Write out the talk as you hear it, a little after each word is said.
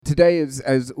Today,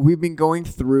 as we've been going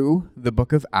through the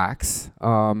book of Acts,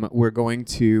 we're going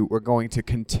to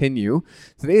continue.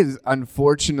 Today is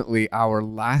unfortunately our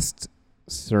last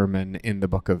sermon in the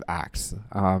book of Acts.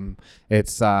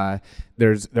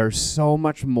 There's so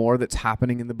much more that's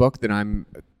happening in the book that I'm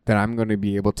going to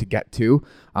be able to get to,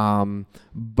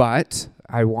 but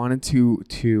I wanted to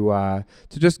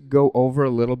just go over a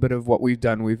little bit of what we've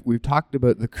done. We've talked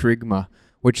about the kerygma,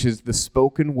 which is the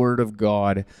spoken word of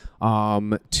God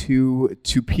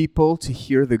to people to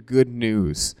hear the good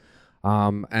news.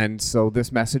 And so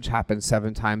this message happens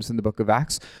 7 times in the book of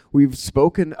Acts. We've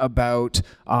spoken about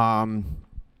the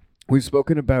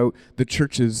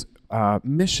church's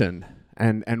mission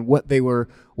and what they were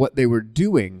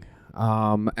doing.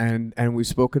 And we've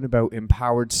spoken about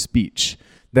empowered speech,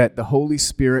 that the Holy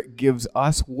Spirit gives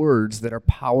us words that are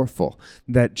powerful,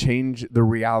 that change the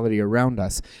reality around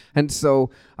us. And so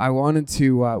I wanted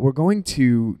to, we're going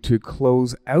to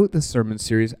close out the sermon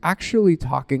series actually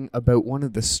talking about one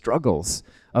of the struggles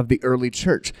of the early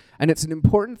church. And it's an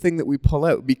important thing that we pull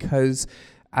out, because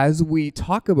as we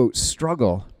talk about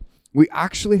struggle, we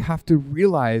actually have to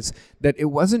realize that it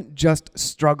wasn't just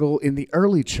struggle in the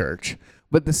early church,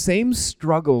 but the same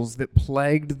struggles that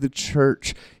plagued the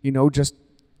church, just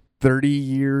 30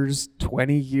 years,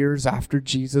 20 years after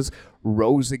Jesus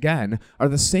rose again, are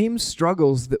the same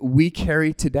struggles that we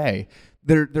carry today.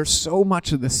 There's so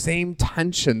much of the same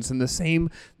tensions and the same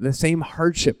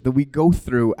hardship that we go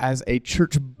through as a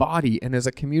church body and as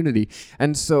a community.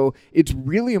 And so it's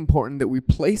really important that we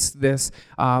place this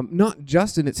not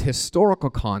just in its historical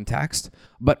context,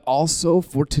 but also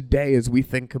for today as we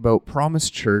think about Promise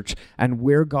Church and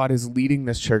where God is leading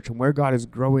this church and where God is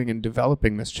growing and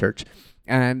developing this church.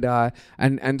 And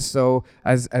so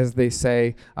as they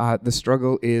say, the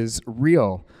struggle is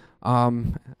real.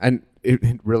 And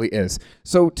it really is.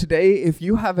 So today, if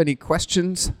you have any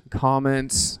questions,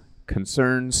 comments,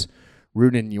 concerns,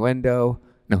 rude innuendo,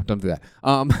 no, don't do that.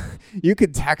 You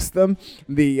could text them.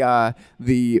 The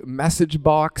message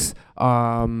box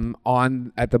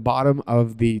at the bottom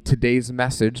of the today's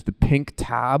message, the pink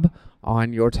tab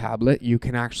on your tablet, you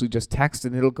can actually just text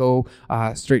and it'll go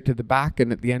straight to the back.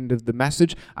 And at the end of the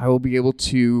message, I will be able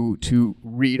to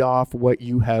read off what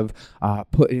you have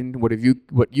put in, what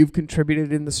you've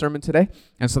contributed in the sermon today.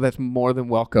 And so that's more than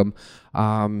welcome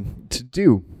to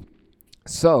do.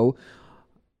 So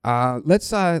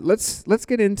let's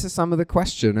get into some of the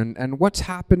question and what's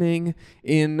happening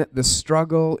in the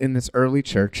struggle in this early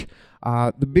church.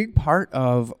 The big part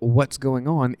of what's going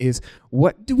on is,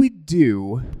 what do we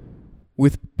do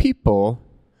with people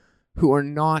who are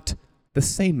not the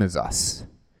same as us?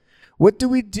 What do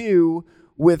we do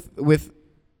with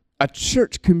a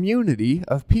church community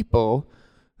of people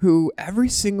who, every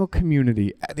single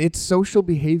community, it's social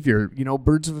behavior,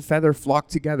 birds of a feather flock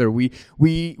together. We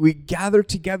gather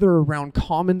together around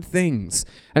common things.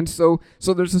 And so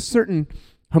there's a certain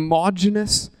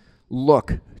homogeneous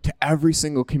look to every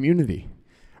single community.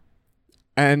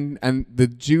 And the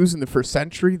Jews in the first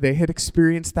century, they had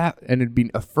experienced that and had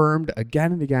been affirmed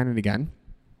again and again and again.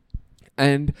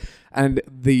 And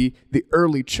the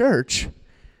early church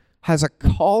has a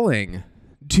calling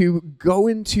to go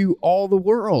into all the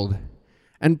world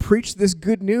and preach this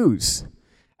good news.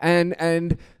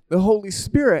 And the Holy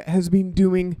Spirit has been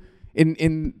doing,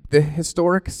 in the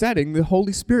historic setting, the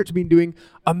Holy Spirit's been doing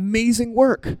amazing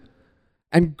work.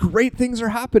 And great things are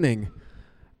happening.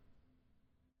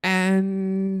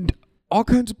 And all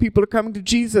kinds of people are coming to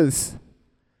Jesus.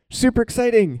 Super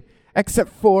exciting. Except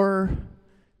for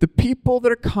the people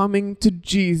that are coming to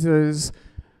Jesus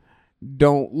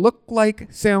don't look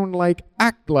like, sound like,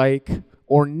 act like,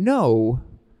 or know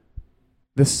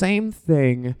the same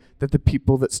thing that the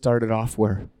people that started off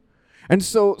were. And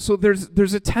so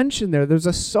there's a tension there. There's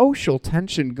a social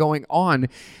tension going on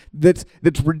that's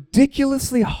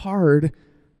ridiculously hard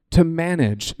to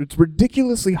manage. It's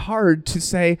ridiculously hard to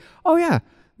say, oh yeah,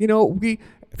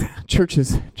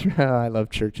 churches, I love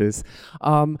churches.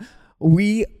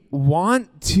 We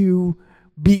want to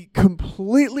be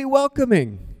completely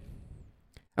welcoming.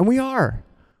 And we are.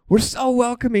 We're so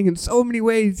welcoming in so many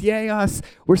ways. Yay, us.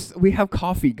 We have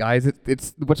coffee, guys.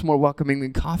 It's what's more welcoming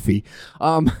than coffee.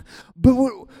 But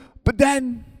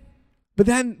then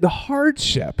the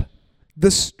hardship,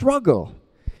 the struggle,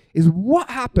 is what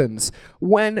happens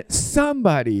when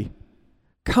somebody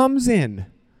comes in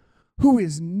who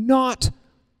is not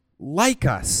like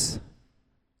us.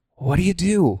 What do you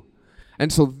do?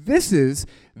 And so this is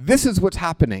what's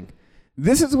happening.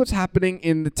 This is what's happening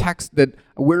in the text that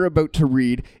we're about to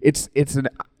read. It's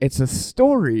a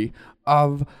story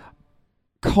of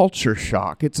culture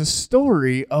shock. It's a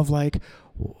story of like,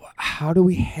 how do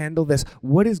we handle this?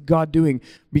 What is God doing?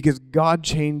 Because God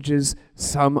changes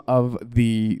some of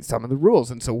the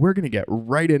rules. And so we're going to get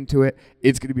right into it.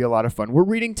 It's going to be a lot of fun. We're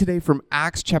reading today from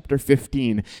Acts chapter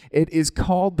 15. It is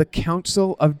called the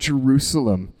Council of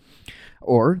Jerusalem,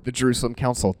 or the Jerusalem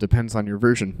Council, depends on your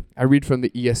version. I read from the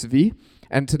ESV,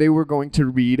 and today we're going to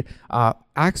read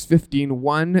Acts 15,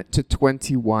 1 to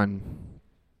 21.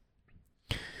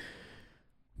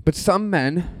 But some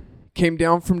men came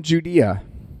down from Judea,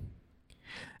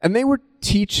 and they were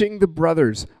teaching the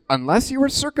brothers, unless you are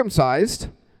circumcised,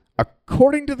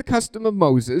 according to the custom of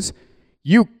Moses,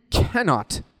 you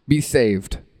cannot be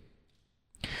saved.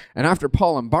 And after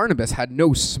Paul and Barnabas had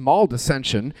no small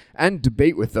dissension and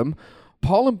debate with them,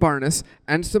 Paul and Barnabas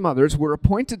and some others were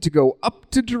appointed to go up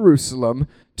to Jerusalem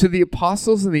to the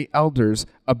apostles and the elders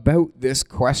about this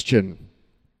question.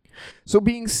 So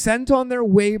being sent on their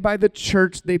way by the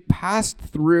church, they passed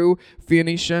through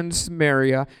Phoenicia and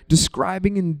Samaria,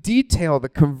 describing in detail the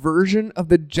conversion of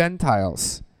the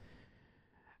Gentiles,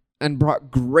 and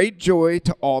brought great joy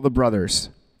to all the brothers.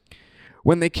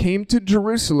 When they came to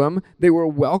Jerusalem, they were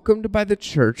welcomed by the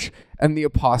church and the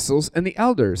apostles and the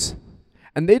elders,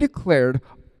 and they declared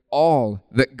all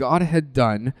that God had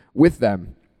done with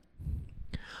them.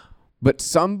 But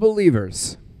some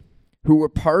believers who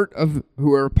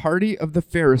were a party of the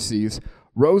Pharisees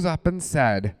rose up and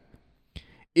said,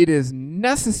 "It is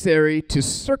necessary to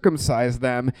circumcise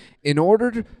them in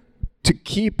order to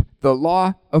keep the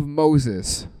law of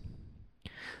Moses."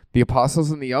 The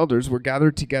apostles and the elders were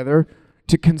gathered together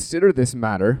to consider this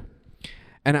matter,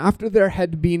 and after there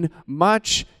had been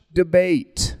much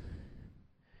debate,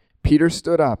 Peter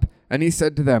stood up and he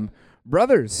said to them,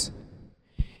 "Brothers,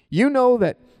 you know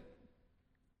that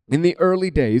in the early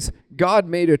days, God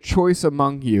made a choice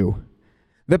among you,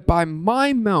 that by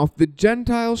my mouth the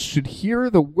Gentiles should hear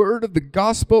the word of the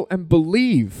gospel and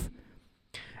believe.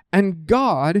 And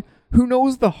God, who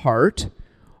knows the heart,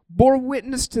 bore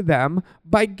witness to them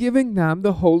by giving them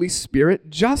the Holy Spirit,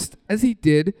 just as he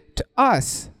did to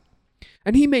us.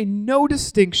 And he made no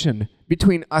distinction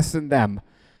between us and them,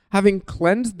 having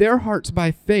cleansed their hearts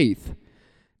by faith.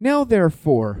 Now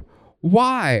therefore,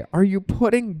 why are you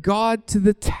putting God to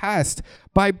the test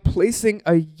by placing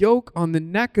a yoke on the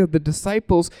neck of the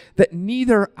disciples that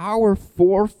neither our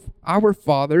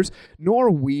fathers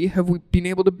nor we have been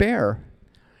able to bear?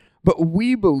 But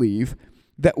we believe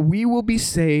that we will be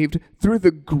saved through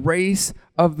the grace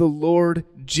of the Lord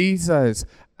Jesus,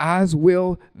 as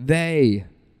will they."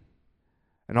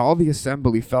 And all the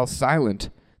assembly fell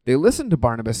silent. They listened to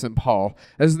Barnabas and Paul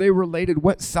as they related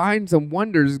what signs and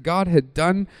wonders God had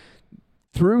done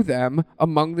through them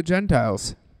among the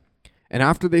Gentiles. And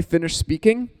after they finished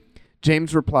speaking,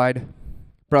 James replied,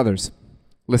 "Brothers,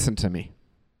 listen to me.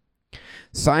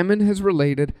 Simon has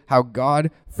related how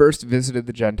God first visited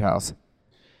the Gentiles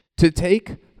to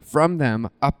take from them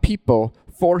a people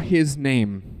for his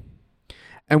name.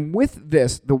 And with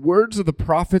this, the words of the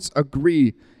prophets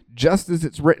agree, just as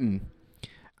it's written,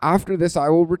 'After this I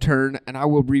will return, and I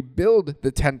will rebuild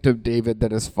the tent of David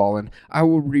that has fallen. I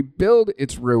will rebuild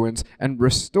its ruins and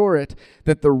restore it,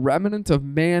 that the remnant of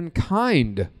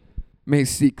mankind may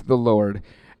seek the Lord.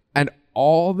 And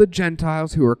all the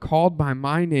Gentiles who are called by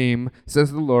my name,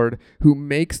 says the Lord, who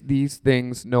makes these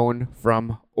things known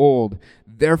from old.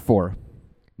 Therefore,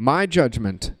 my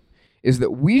judgment is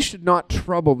that we should not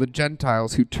trouble the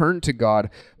Gentiles who turn to God,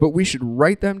 but we should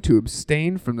write them to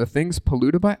abstain from the things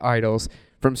polluted by idols,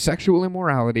 from sexual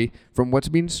immorality, from what's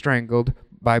being strangled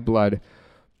by blood.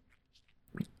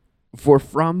 For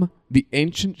from the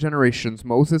ancient generations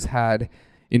Moses had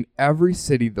in every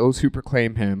city those who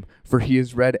proclaim him, for he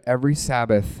is read every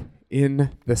Sabbath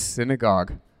in the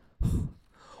synagogue."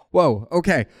 Whoa,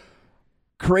 okay.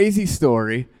 Crazy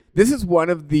story. This is one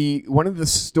of the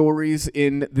stories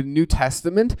in the New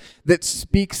Testament that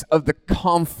speaks of the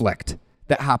conflict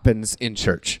that happens in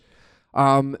church.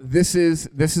 This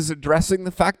is addressing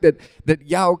the fact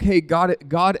that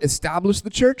God established the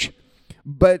church,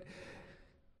 but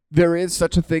there is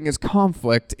such a thing as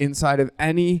conflict inside of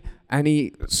any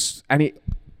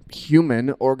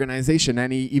human organization,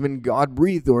 any even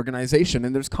God-breathed organization,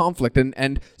 and there's conflict.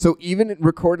 And so even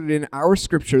recorded in our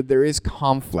scripture, there is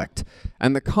conflict.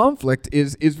 And the conflict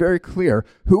is very clear.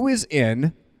 Who is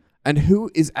in and who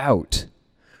is out?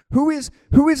 Who is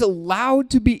allowed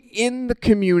to be in the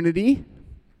community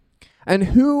and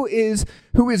who is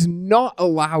not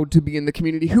allowed to be in the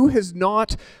community? Who has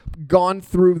not gone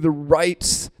through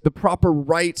the proper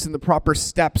rights and the proper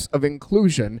steps of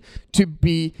inclusion to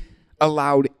be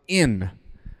allowed in?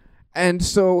 And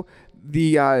so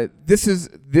this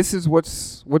is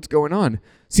what's going on.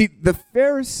 See, the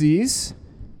Pharisees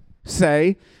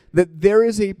say that there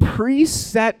is a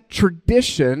preset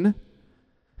tradition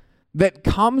that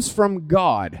comes from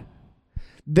God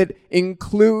that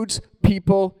includes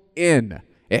people in.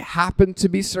 It happened to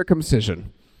be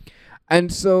circumcision.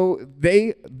 And so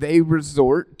they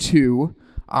resort to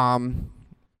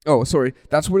that's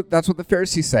what the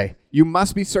Pharisees say. You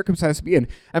must be circumcised to be in.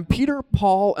 And Peter,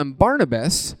 Paul, and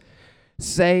Barnabas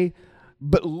say,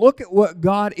 but look at what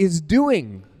God is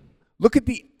doing. Look at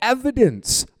the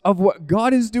evidence of what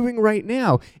God is doing right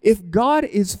now. If God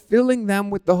is filling them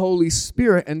with the Holy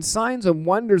Spirit and signs and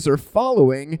wonders are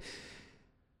following,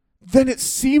 then it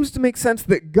seems to make sense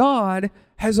that God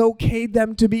has okayed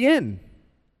them to be in.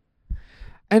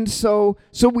 And so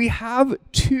we have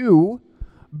two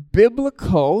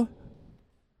biblical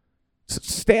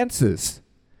stances.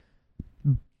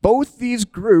 Both these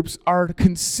groups are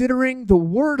considering the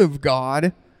Word of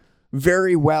God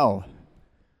very well.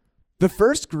 The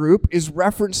first group is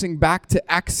referencing back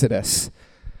to Exodus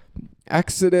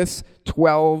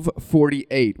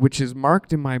 12:48, which is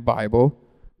marked in my Bible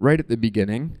right at the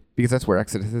beginning, because that's where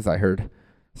Exodus is, I heard.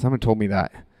 Someone told me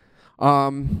that.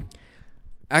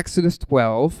 Exodus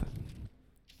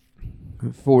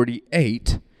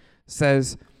 12:48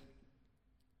 says,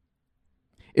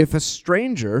 if a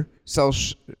stranger shall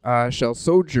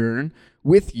sojourn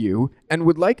with you and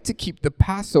would like to keep the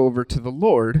Passover to the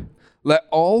Lord, let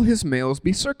all his males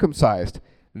be circumcised.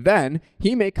 Then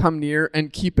he may come near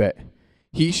and keep it.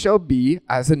 He shall be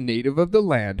as a native of the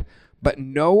land, but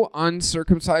no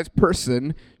uncircumcised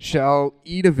person shall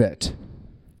eat of it.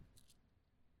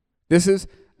 This is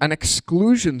an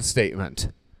exclusion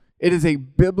statement. It is a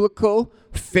biblical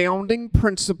founding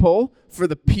principle for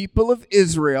the people of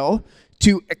Israel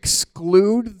to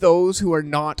exclude those who are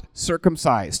not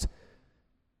circumcised.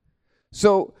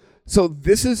 So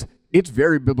it's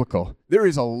very biblical. There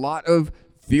is a lot of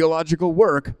theological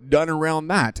work done around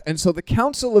that. And so the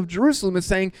Council of Jerusalem is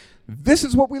saying, this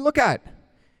is what we look at.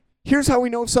 Here's how we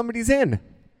know if somebody's in.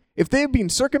 If they've been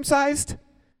circumcised,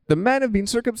 the men have been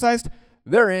circumcised,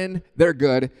 they're in, they're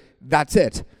good, that's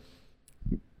it.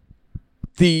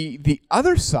 The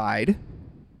other side,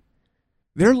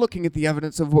 they're looking at the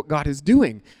evidence of what God is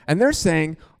doing. And they're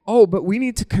saying, but we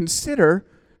need to consider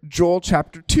Joel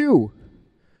chapter 2.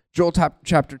 Joel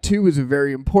chapter 2 is a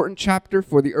very important chapter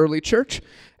for the early church.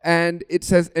 And it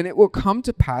says, and it will come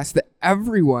to pass that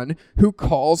everyone who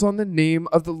calls on the name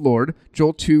of the Lord,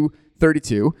 Joel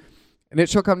 2:32, and it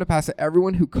shall come to pass that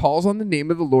everyone who calls on the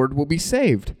name of the Lord will be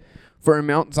saved. For in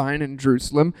Mount Zion and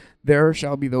Jerusalem there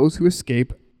shall be those who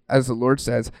escape, as the Lord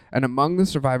says, and among the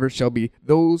survivors shall be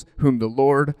those whom the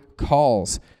Lord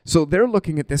calls. So they're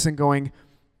looking at this and going,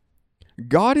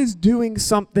 God is doing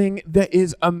something that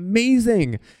is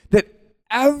amazing, that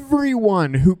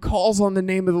everyone who calls on the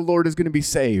name of the Lord is going to be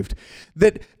saved,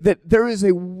 that there is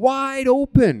a wide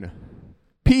open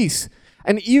peace.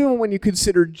 And even when you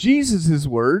consider Jesus'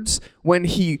 words, when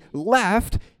he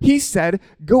left, he said,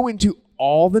 go into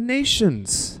all the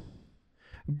nations.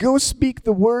 Go speak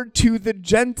the word to the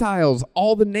Gentiles,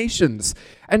 all the nations.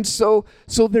 And so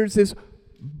there's this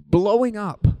blowing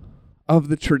up of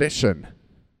the tradition.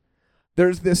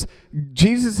 There's this,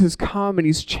 Jesus has come and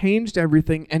he's changed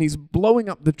everything and he's blowing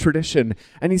up the tradition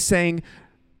and he's saying,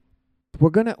 we're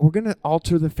gonna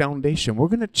alter the foundation. We're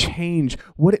gonna change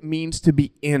what it means to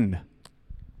be in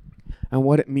and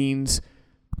what it means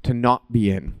to not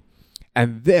be in.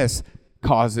 And this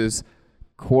causes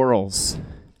quarrels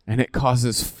and it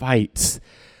causes fights.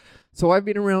 So I've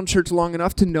been around church long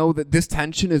enough to know that this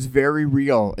tension is very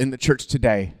real in the church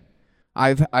today.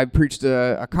 I've preached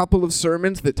a couple of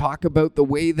sermons that talk about the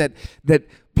way that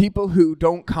people who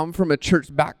don't come from a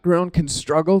church background can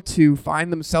struggle to find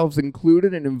themselves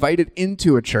included and invited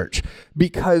into a church,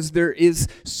 because there is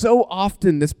so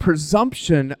often this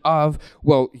presumption of,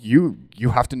 well, you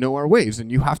have to know our ways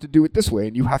and you have to do it this way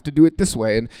and you have to do it this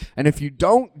way. And if you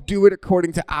don't do it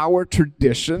according to our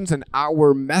traditions and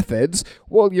our methods,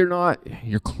 well,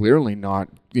 you're clearly not,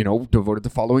 devoted to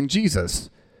following Jesus.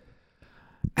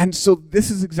 And so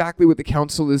this is exactly what the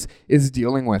council is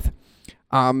dealing with.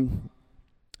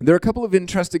 There are a couple of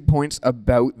interesting points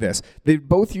about this. They're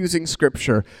both using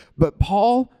scripture, but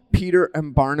Paul, Peter,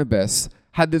 and Barnabas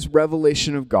had this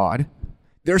revelation of God.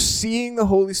 They're seeing the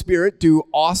Holy Spirit do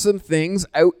awesome things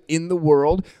out in the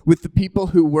world with the people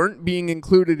who weren't being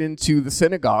included into the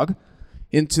synagogue,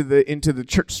 into the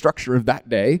church structure of that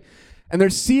day. And they're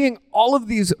seeing all of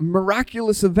these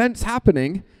miraculous events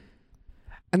happening.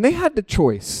 And they had the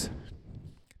choice.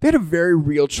 They had a very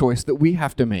real choice that we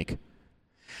have to make.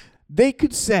 They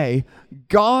could say,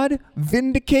 God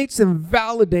vindicates and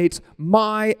validates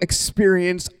my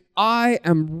experience. I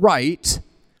am right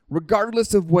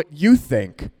regardless of what you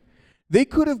think, they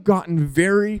could have gotten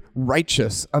very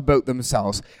righteous about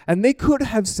themselves. And they could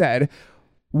have said,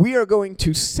 we are going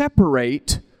to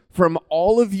separate from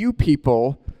all of you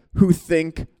people who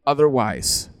think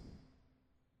otherwise.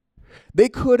 They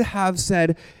could have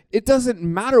said, it doesn't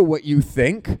matter what you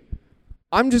think.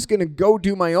 I'm just going to go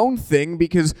do my own thing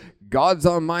because God's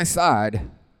on my side.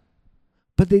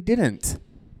 But they didn't.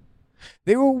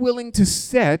 They were willing to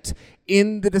sit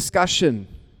in the discussion.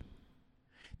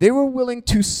 They were willing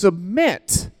to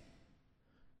submit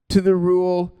to the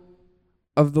rule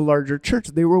of the larger church.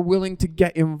 They were willing to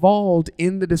get involved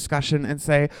in the discussion and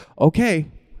say, okay,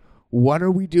 what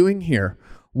are we doing here?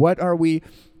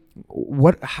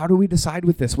 How do we decide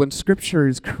with this? When Scripture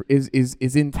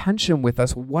is in tension with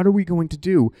us, what are we going to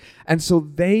do? And so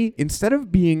they, instead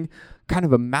of being kind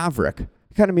of a maverick,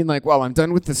 kind of mean like, well, I'm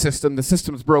done with the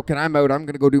system's broken, I'm out, I'm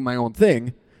going to go do my own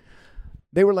thing.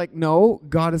 They were like, no,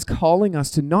 God is calling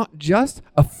us to not just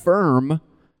affirm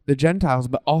the Gentiles,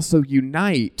 but also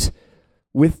unite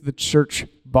with the church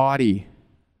body.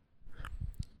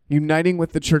 Uniting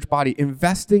with the church body,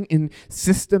 investing in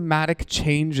systematic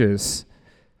changes.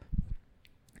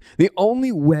 The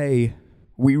only way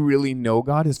we really know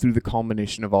God is through the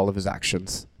culmination of all of his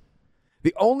actions.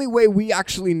 The only way we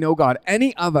actually know God,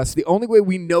 any of us, the only way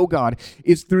we know God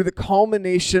is through the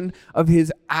culmination of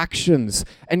his actions.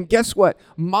 And guess what?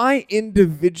 My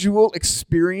individual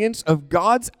experience of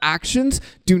God's actions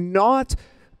do not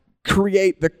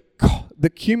create the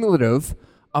cumulative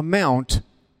amount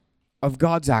of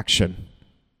God's action.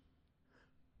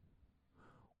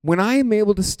 When I am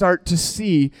able to start to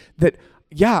see that,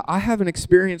 yeah, I have an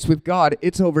experience with God,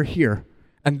 it's over here.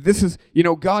 And this is,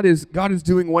 God is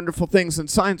doing wonderful things and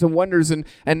signs and wonders and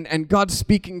God's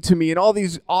speaking to me and all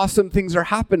these awesome things are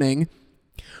happening.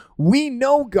 We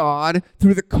know God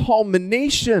through the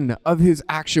culmination of his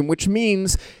action, which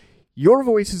means your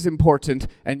voice is important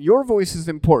and your voice is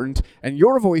important and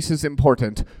your voice is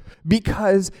important.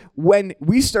 Because when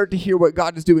we start to hear what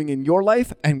God is doing in your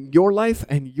life and your life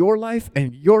and your life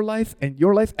and your life and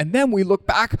your life, and then we look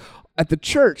back at the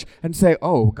church and say,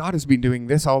 oh, God has been doing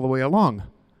this all the way along.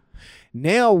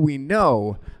 Now we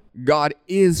know God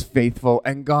is faithful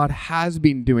and God has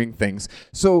been doing things.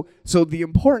 So the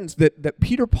importance that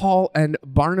Peter, Paul, and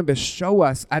Barnabas show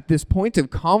us at this point of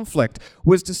conflict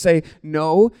was to say,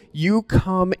 no, you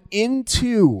come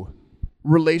into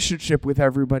relationship with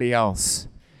everybody else.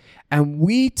 And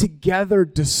we together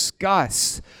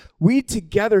discuss, we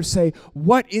together say,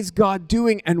 what is God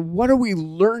doing and what are we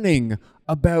learning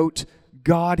about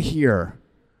God here?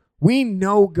 We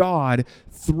know God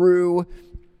through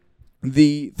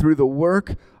the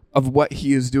work of what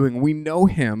he is doing. We know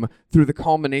him through the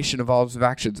culmination of all of his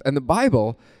actions. And the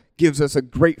Bible gives us a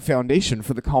great foundation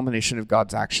for the culmination of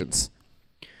God's actions.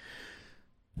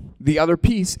 The other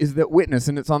piece is that witness,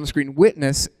 and it's on the screen.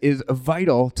 Witness is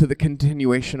vital to the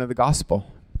continuation of the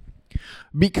gospel.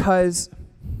 Because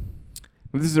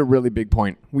this is a really big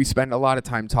point. We spend a lot of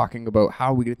time talking about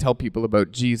how we tell people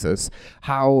about Jesus.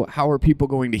 How are people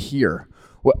going to hear?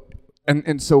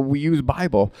 And so we use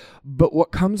Bible. But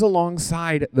what comes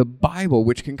alongside the Bible,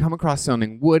 which can come across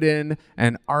sounding wooden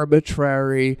and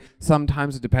arbitrary,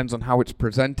 sometimes it depends on how it's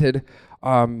presented,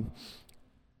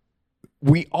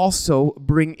 we also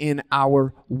bring in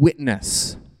our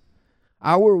witness.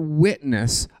 Our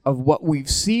witness of what we've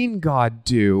seen God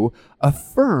do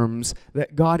affirms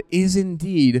that God is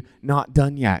indeed not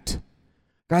done yet.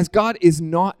 Guys, God is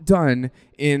not done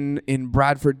in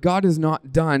Bradford. God is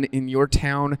not done in your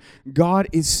town. God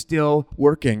is still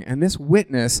working. And this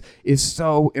witness is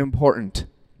so important.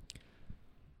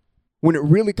 When it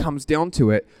really comes down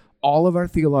to it, all of our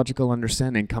theological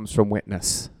understanding comes from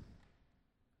witness.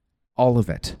 All of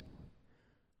it.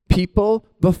 People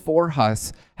before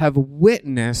us have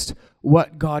witnessed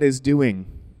what God is doing.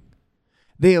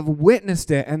 They have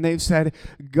witnessed it and they've said,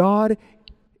 God,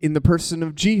 in the person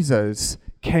of Jesus,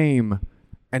 came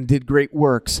and did great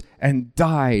works and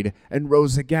died and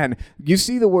rose again. You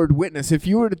see the word witness. If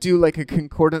you were to do like a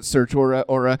concordance search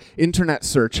or a internet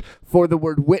search for the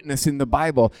word witness in the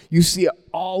Bible, you see it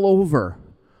all over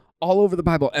the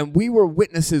Bible. And we were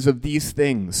witnesses of these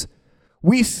things.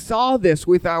 We saw this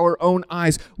with our own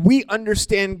eyes. We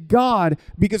understand God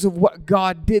because of what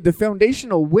God did. The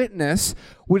foundational witness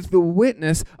was the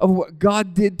witness of what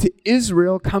God did to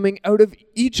Israel coming out of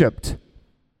Egypt.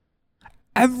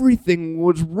 Everything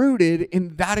was rooted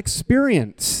in that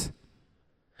experience.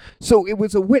 So it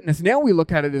was a witness. Now we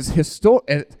look at it as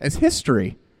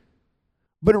history.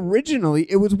 But originally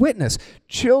it was witness.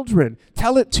 Children,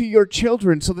 tell it to your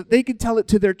children so that they can tell it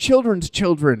to their children's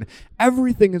children.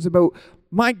 Everything is about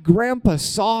my grandpa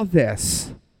saw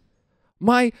this.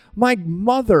 My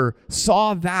mother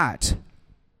saw that.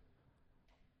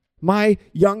 My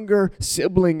younger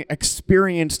sibling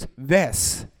experienced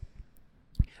this.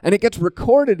 And it gets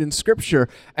recorded in Scripture,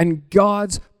 and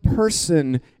God's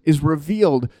person is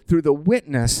revealed through the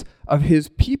witness of his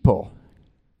people.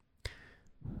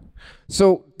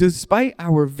 So, despite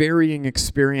our varying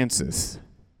experiences,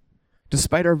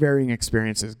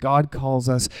 God calls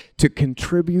us to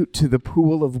contribute to the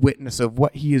pool of witness of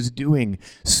what he is doing.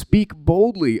 Speak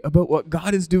boldly about what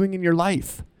God is doing in your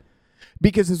life.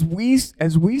 Because as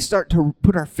we start to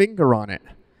put our finger on it,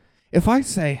 if I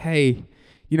say, hey,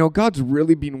 God's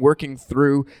really been working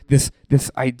through this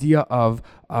idea of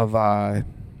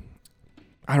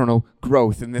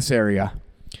growth in this area.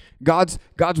 God's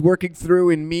working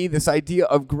through in me this idea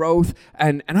of growth,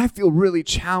 and I feel really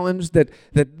challenged that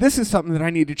this is something that I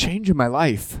need to change in my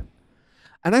life.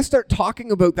 And I start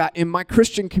talking about that in my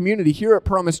Christian community here at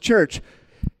Promise Church.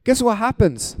 Guess what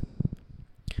happens?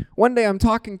 One day I'm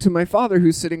talking to my father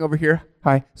who's sitting over here.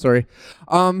 Hi, sorry.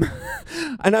 And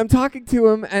I'm talking to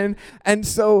him, and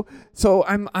so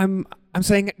I'm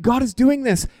saying, God is doing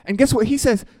this. And guess what he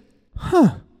says?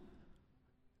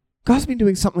 God's been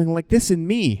doing something like this in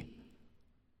me.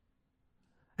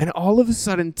 And all of a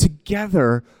sudden,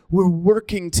 together, we're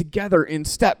working together in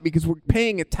step because we're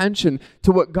paying attention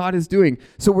to what God is doing.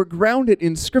 So we're grounded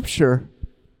in Scripture,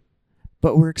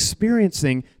 but we're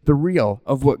experiencing the real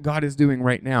of what God is doing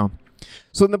right now.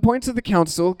 So in the points of the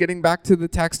council, getting back to the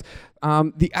text,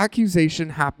 the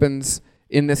accusation happens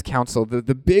in this council.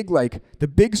 The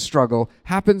big struggle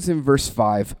happens in verse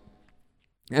 5.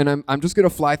 And I'm just going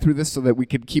to fly through this so that we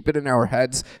can keep it in our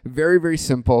heads. Very, very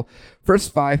simple. Verse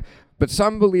 5, but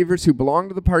some believers who belonged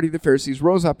to the party of the Pharisees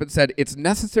rose up and said, it's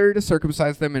necessary to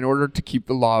circumcise them in order to keep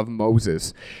the law of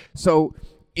Moses. So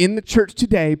in the church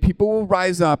today, people will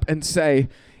rise up and say,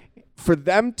 for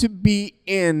them to be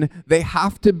in, they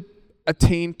have to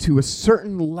attain to a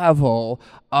certain level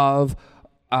of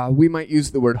we might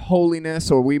use the word holiness,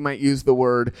 or we might use the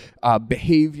word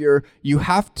behavior. You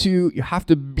have to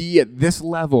be at this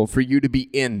level for you to be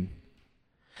in.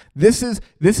 This is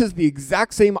the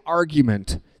exact same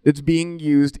argument that's being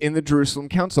used in the Jerusalem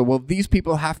Council. Well, these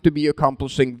people have to be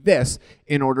accomplishing this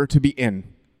in order to be in.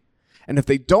 And if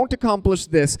they don't accomplish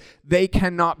this, they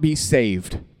cannot be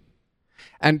saved.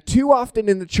 And too often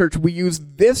in the church, we use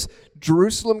this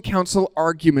Jerusalem Council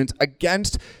argument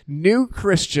against new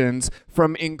Christians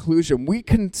from inclusion. We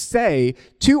can say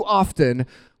too often,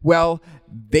 well,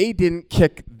 they didn't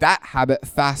kick that habit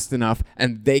fast enough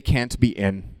and they can't be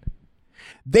in.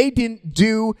 They didn't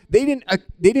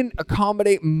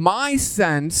accommodate my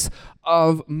sense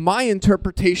of my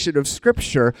interpretation of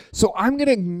Scripture, so I'm going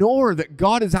to ignore that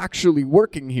God is actually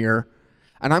working here,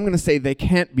 and I'm going to say they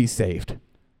can't be saved.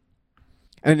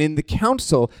 And in the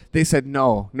council, they said,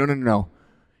 no.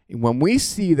 When we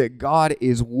see that God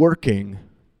is working,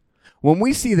 when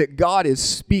we see that God is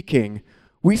speaking,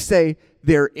 we say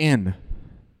they're in.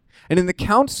 And in the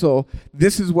council,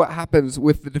 this is what happens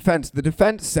with the defense. The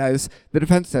defense says,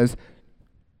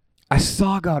 I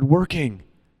saw God working.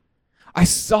 I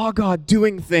saw God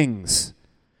doing things.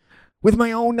 With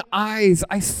my own eyes,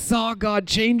 I saw God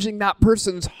changing that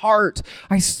person's heart.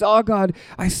 I saw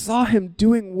him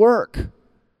doing work.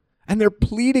 And they're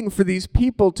pleading for these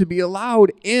people to be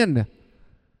allowed in.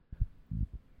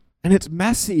 And it's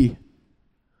messy.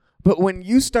 But when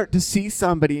you start to see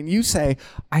somebody and you say,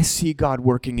 I see God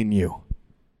working in you,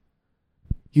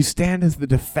 you stand as the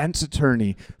defense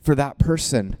attorney for that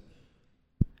person.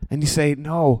 And you say,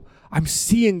 no, I'm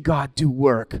seeing God do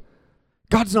work.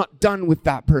 God's not done with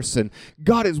that person.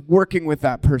 God is working with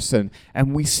that person.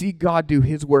 And we see God do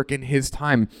his work in his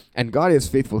time. And God is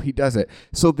faithful. He does it.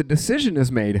 So the decision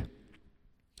is made.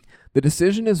 The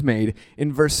decision is made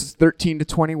in verses 13 to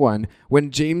 21 when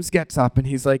James gets up and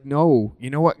he's like, no, you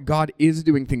know what? God is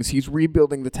doing things. He's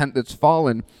rebuilding the tent that's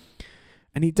fallen.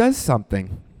 And he does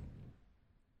something.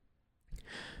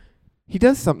 He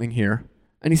does something here.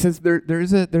 And he says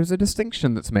there's a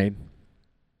distinction that's made.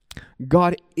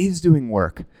 God is doing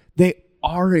work. They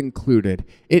are included.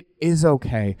 It is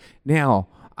okay. Now,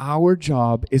 our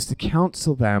job is to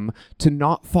counsel them to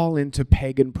not fall into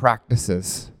pagan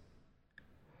practices.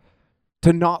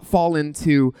 To not fall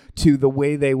into the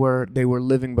way they were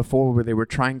living before, where they were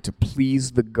trying to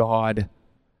please the God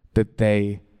that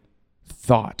they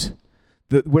thought.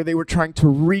 Where they were trying to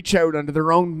reach out under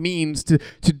their own means to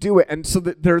do it. And so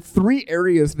there are three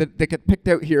areas that get picked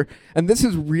out here. And this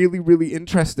is really, really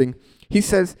interesting. He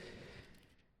says,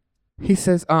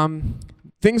 things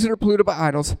that are polluted by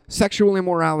idols, sexual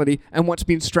immorality, and what's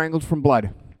being strangled from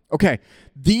blood. Okay,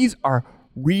 these are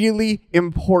really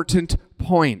important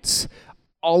points.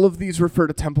 All of these refer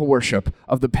to temple worship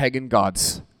of the pagan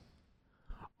gods.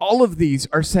 All of these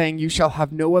are saying, you shall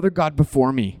have no other God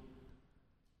before me.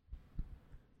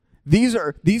 These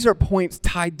are points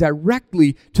tied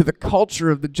directly to the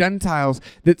culture of the Gentiles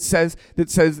that says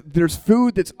there's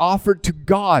food that's offered to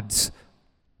gods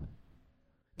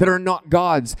that are not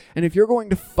gods. And if you're going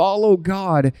to follow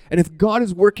God, and if God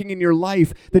is working in your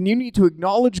life, then you need to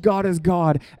acknowledge God as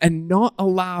God and not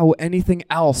allow anything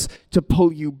else to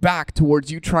pull you back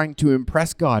towards you trying to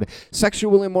impress God.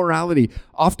 Sexual immorality,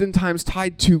 oftentimes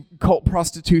tied to cult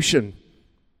prostitution.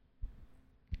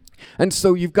 And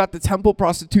so you've got the temple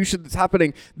prostitution that's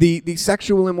happening, the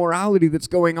sexual immorality that's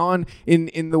going on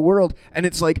in the world. And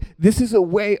it's like, this is a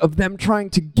way of them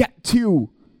trying to get to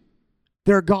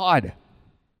their God,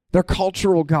 their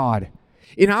cultural God.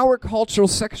 In our culture,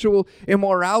 sexual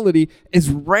immorality is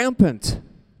rampant.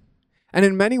 And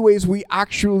in many ways, we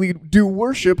actually do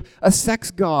worship a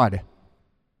sex god.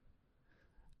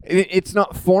 It's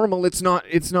not formal, it's not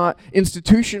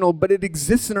institutional, but it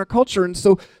exists in our culture. And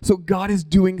so God is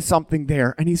doing something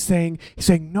there. And he's saying,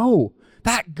 no,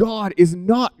 that God is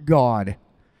not God.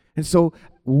 And so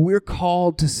we're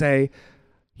called to say,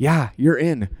 yeah, you're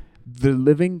in. The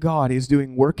living God is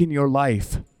doing work in your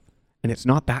life. And it's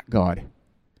not that God.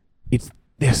 It's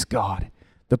this God,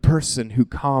 the person who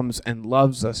comes and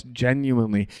loves us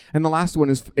genuinely. And the last one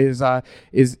is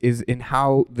in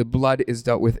how the blood is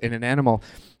dealt with in an animal.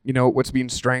 You know, what's being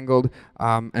strangled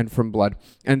and from blood.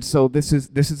 And so this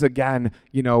is again,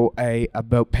 you know,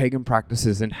 about pagan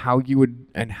practices and how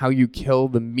you kill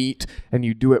the meat and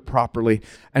you do it properly.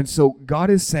 And so God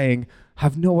is saying,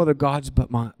 have no other gods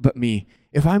but me.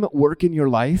 If I'm at work in your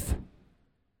life,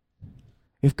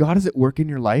 if God is at work in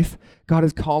your life, God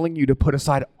is calling you to put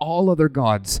aside all other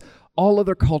gods, all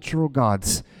other cultural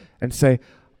gods, and say,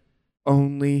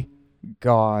 only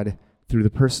God through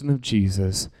the person of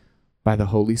Jesus by the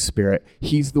Holy Spirit.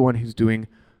 He's the one who's doing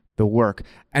the work.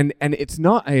 And it's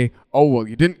not you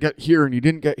didn't get here and you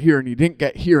didn't get here and you didn't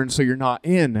get here and so you're not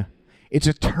in. It's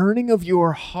a turning of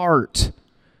your heart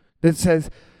that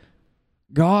says,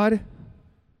 God,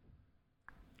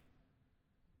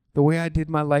 the way I did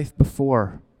my life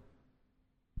before,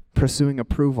 pursuing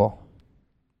approval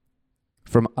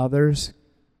from others,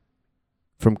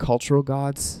 from cultural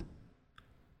gods,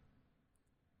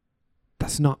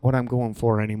 that's not what I'm going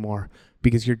for anymore,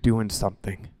 because you're doing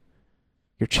something.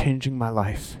 You're changing my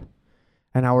life.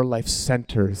 And our life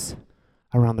centers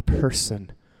around the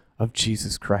person of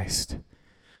Jesus Christ.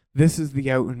 This is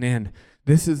the out and in.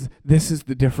 This is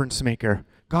the difference maker.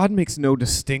 God makes no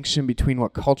distinction between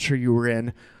what culture you were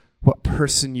in, what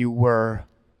person you were,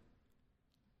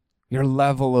 your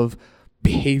level of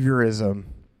behaviorism.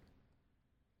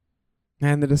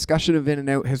 And the discussion of in and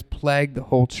out has plagued the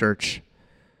whole church.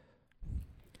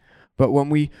 But when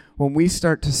we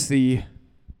start to see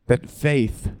that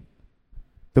faith,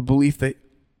 the belief that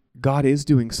God is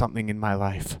doing something in my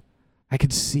life, I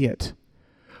can see it.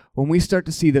 When we start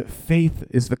to see that faith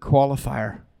is the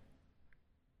qualifier,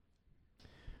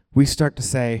 we start to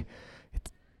say,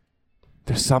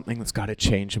 there's something that's got to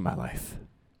change in my life.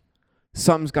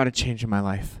 Something's got to change in my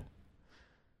life.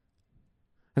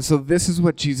 And so this is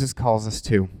what Jesus calls us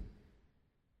to.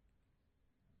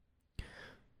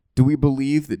 Do we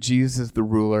believe that Jesus is the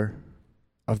ruler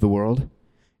of the world?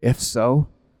 If so,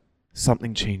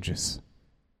 something changes.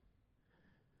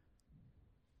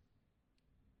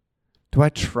 Do I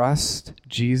trust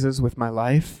Jesus with my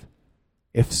life?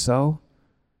 If so,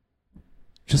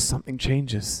 just something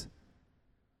changes.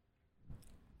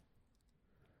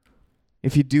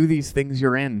 If you do these things,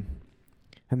 you're in.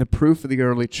 And the proof of the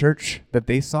early church that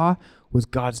they saw was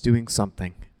God's doing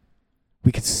something.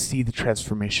 We could see the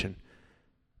transformation.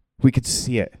 We could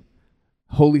see it.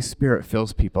 Holy Spirit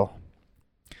fills people.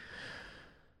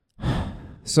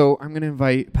 So I'm going to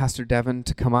invite Pastor Devin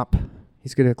to come up.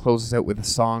 He's going to close us out with a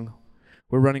song.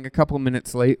 We're running a couple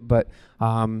minutes late, but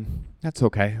that's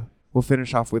okay. We'll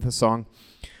finish off with a song.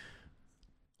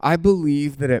 I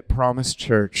believe that at Promise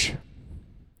Church,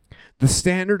 the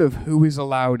standard of who is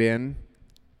allowed in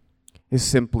is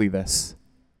simply this.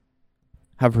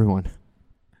 Everyone.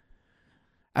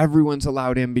 Everyone's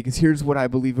allowed in, because here's what I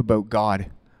believe about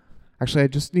God. Actually, I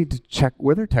just need to check.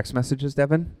 Were there text messages,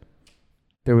 Devin?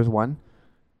 There was one.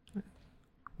 I'm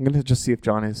going to just see if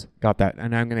John has got that,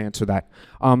 and I'm going to answer that.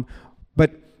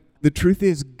 But the truth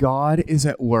is, God is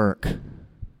at work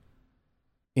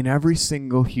in every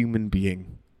single human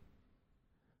being.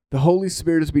 The Holy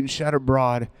Spirit is being shed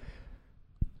abroad,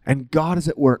 and God is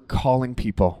at work calling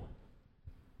people.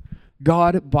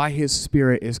 God, by his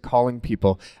Spirit, is calling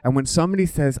people. And when somebody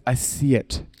says, I see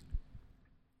it,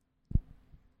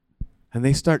 and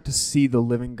they start to see the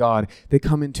living God, they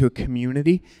come into a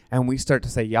community, and we start to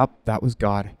say, yep, that was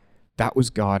God. That was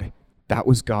God. That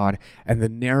was God. And the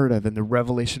narrative and the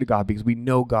revelation of God, because we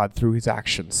know God through his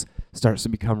actions, starts to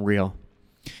become real.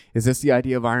 Is this the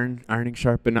idea of iron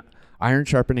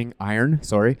sharpening iron?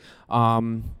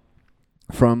 From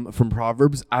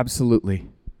Proverbs? Absolutely.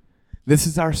 This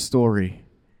is our story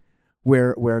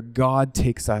where God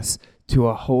takes us to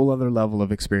a whole other level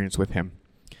of experience with him.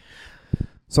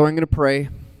 So I'm going to pray.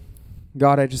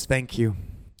 God, I just thank you.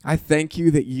 I thank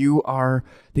you that you are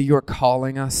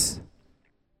calling us.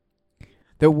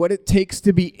 That what it takes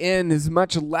to be in is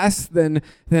much less than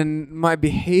my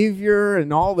behavior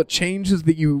and all the changes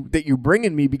that you bring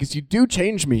in me, because you do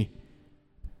change me.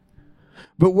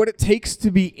 But what it takes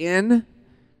to be in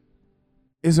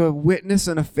is a witness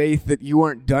and a faith that you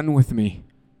aren't done with me.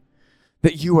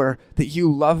 That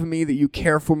you love me, that you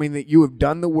care for me, that you have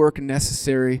done the work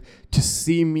necessary to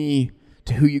see me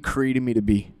to who you created me to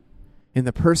be, in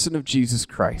the person of Jesus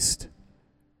Christ.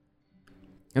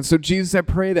 And so, Jesus, I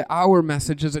pray that our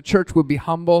message as a church would be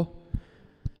humble,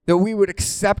 that we would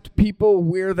accept people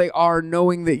where they are,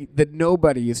 knowing that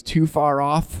nobody is too far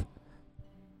off.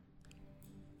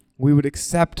 We would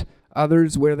accept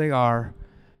others where they are,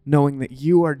 knowing that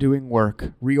you are doing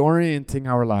work, reorienting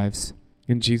our lives.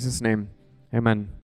 In Jesus' name, amen.